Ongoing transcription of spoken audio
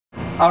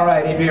All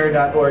right,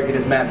 apiary.org, it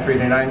is Matt Fried,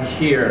 and I'm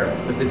here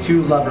with the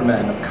two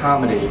lovermen of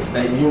comedy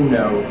that you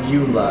know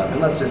you love.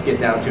 And let's just get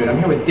down to it. I'm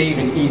here with Dave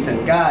and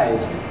Ethan.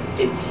 Guys,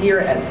 it's here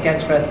at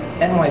Sketchfest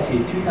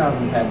NYC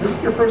 2010. This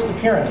is your first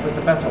appearance with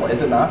the festival,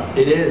 is it not?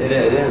 It is.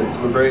 It is.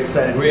 We're very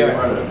excited to be a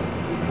part of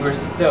this. We're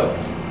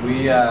stoked.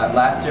 We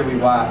last year we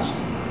watched,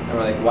 and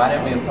we're like, why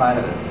didn't we apply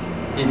to this?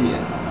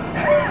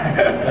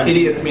 Idiots.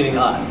 Idiots meaning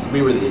us.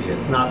 We were the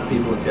idiots, not the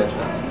people in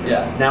Sketchfest.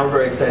 Yeah. Now we're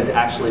very excited to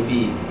actually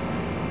be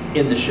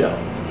in the show.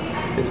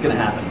 It's going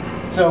to happen.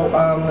 So,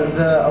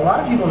 a lot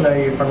of people know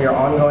you from your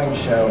ongoing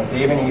show,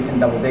 Dave and Ethan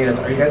Double Dates.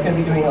 Are you guys going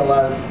to be doing a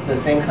lot of the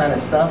same kind of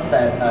stuff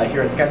that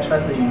here at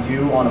Sketchfest that you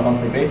do on a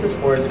monthly basis,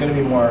 or is it going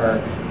to be more?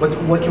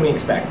 What can we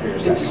expect for your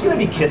set? It's just going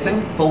to be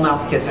kissing, full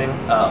mouth kissing,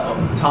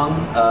 tongue,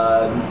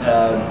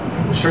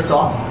 shirts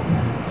off,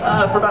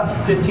 for about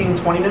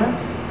 15-20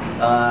 minutes,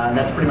 and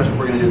that's pretty much what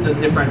we're going to do.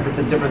 It's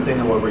a different thing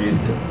than what we're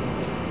used to.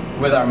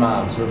 With our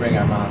moms, we're bringing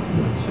our moms to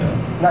the show.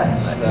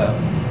 Nice. So,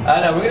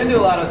 no, we're gonna do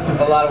a lot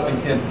of what we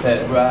see at the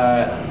pit.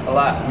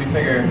 We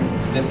figure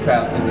this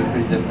crowd's gonna be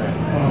pretty different.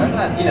 They're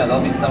not,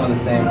 there'll be some of the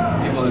same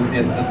people who see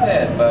us at the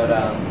pit, but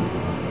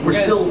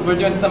we're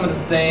doing some of the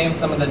same,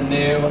 some of the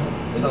new.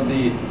 It'll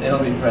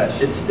be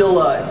fresh. It's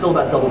still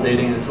about double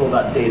dating, and it's still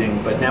about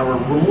dating, but now we're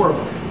more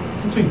of,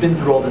 since we've been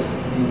through all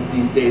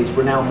these dates,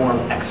 we're now more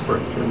of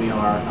experts than we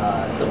are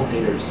double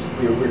daters.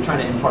 We're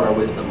trying to impart our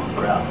wisdom on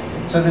the crowd.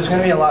 So there's going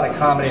to be a lot of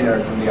comedy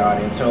nerds in the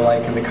audience. So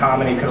like in the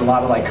comedy, could a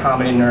lot of like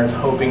comedy nerds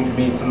hoping to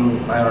meet some,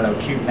 I don't know,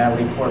 cute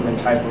Natalie Portman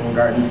type from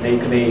Garden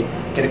State, could they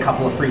get a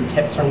couple of free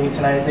tips from you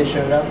tonight if they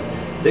showed up?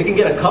 They can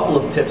get a couple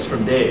of tips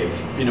from Dave,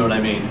 if you know what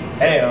I mean.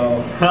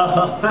 Heyo.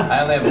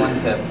 I only have one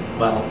tip.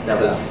 Well,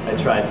 I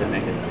tried to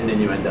make it an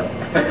innuendo.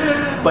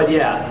 But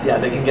yeah,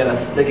 they can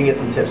get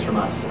some tips from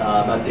us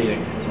about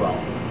dating as well.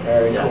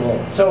 Very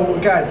cool. So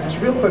guys, just a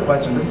real quick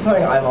question. This is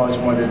something I've always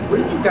wondered.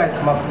 Where did you guys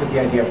come up with the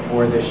idea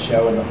for this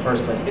show in the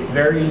first place? It's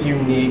very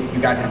unique. You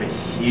guys have a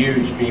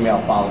huge female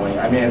following.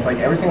 I mean, it's like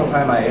every single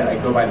time I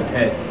go by the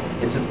pit,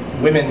 it's just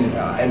women,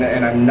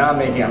 and I'm not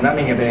making it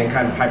any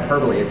kind of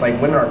hyperbole. It's like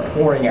women are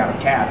pouring out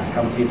of cabs to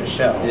come see the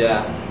show.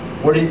 Yeah.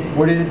 Where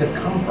did this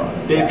come from?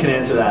 Exactly? Dave can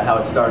answer that, how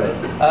it started.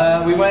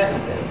 We went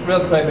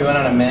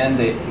on a man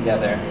date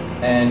together,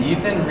 and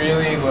Ethan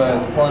really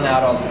was pulling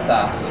out all the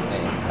stops with me.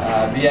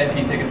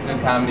 VIP tickets to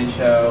a comedy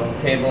show,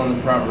 table in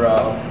the front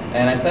row,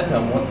 and I said to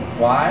him,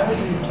 why would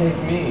you take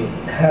me,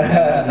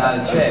 not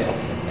a chick?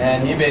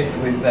 And he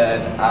basically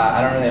said, I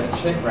don't really have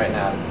a chick right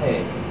now to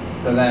take.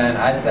 So then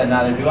I said,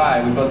 neither do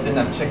I. We both didn't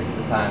have chicks at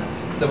the time.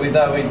 So we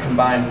thought we'd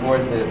combine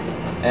forces,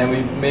 and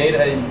we made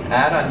an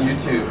ad on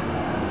YouTube,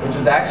 which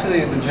was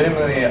actually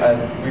legitimately,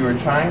 we were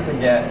trying to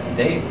get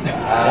dates.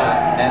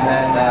 And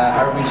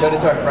then we showed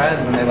it to our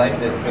friends, and they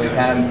liked it, so we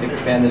kind of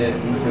expanded it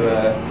into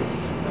a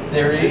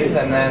series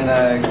and then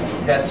a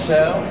sketch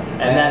show.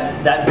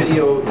 And that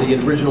video,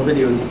 the original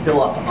video, is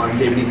still up on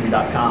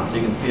daveandethan.com, so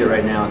you can see it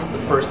right now. It's the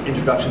first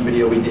introduction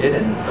video we did,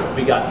 and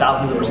we got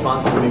thousands of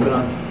responses. We've been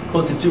on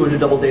close to 200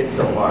 double dates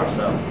so far,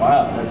 so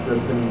wow, that's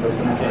been the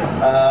case.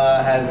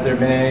 Has there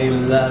been any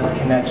love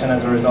connection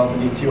as a result of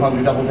these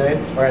 200 double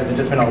dates, or has it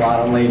just been a lot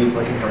of ladies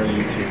looking for a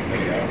YouTube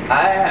video?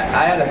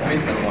 I had a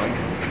threesome once,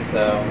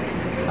 so.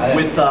 Who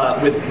was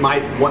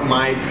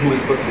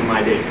supposed to be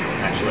my date,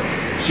 actually.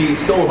 She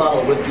stole a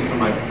bottle of whiskey from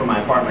my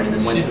apartment and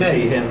then went to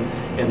see him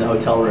in the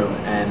hotel room,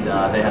 and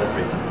they had a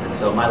threesome. And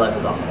so my life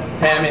is awesome.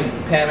 Pam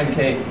and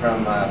Kate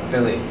from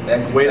Philly.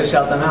 Way to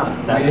shout them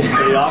out. That's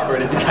pretty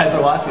awkward. If you guys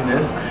are watching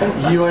this,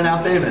 you are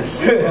now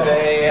famous.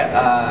 They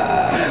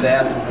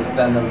asked us to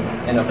send them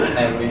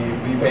and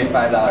we paid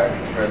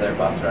 $5 for their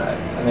bus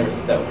rides, and they were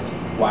stoked.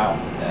 Wow.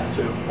 Yeah. That's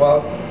true.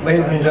 Well,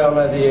 ladies and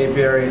gentlemen of the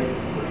apiary,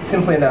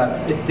 simply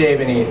enough, it's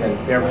Dave and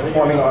Ethan. They're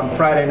performing on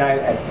Friday night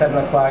at 7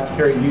 o'clock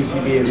here at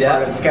UCB as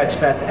part of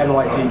Sketchfest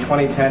NYC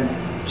 2010.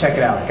 Check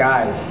it out.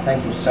 Guys,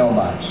 thank you so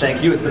much.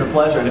 Thank you. It's been a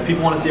pleasure. And if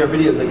people want to see our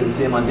videos, they can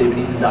see them on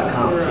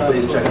daveandethan.com, so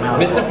please check them out.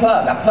 Mr.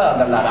 Plug, I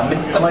plug a lot. I'm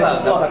Mr.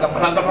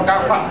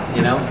 Plug.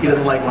 You know, he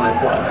doesn't like when I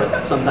plug,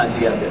 but sometimes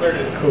you gotta do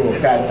it. Cool.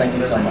 Guys, thank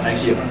you so much.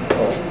 Thank you.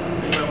 Cool.